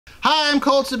Hi, I'm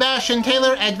Colt Sebastian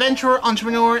Taylor, adventurer,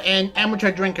 entrepreneur, and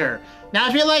amateur drinker. Now,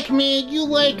 if you're like me, you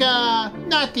like,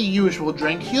 not the usual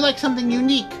drinks. You like something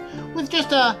unique, with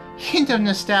just a hint of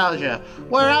nostalgia.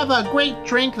 Well, I have a great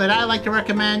drink that I like to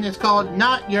recommend. It's called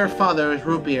Not Your Father's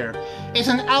Root Beer. It's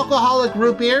an alcoholic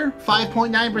root beer,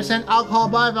 5.9% alcohol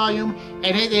by volume,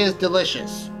 and it is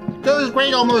delicious. Goes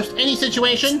great almost any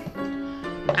situation.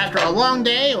 After a long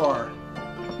day, or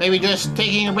maybe just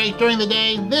taking a break during the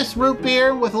day, this root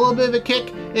beer with a little bit of a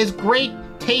kick is great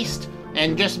taste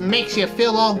and just makes you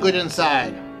feel all good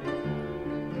inside.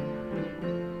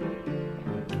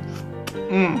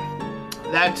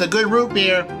 That's a good root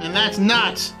beer, and that's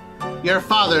not your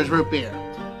father's root beer.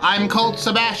 I'm Colt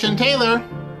Sebastian Taylor,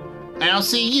 and I'll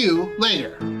see you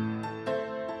later.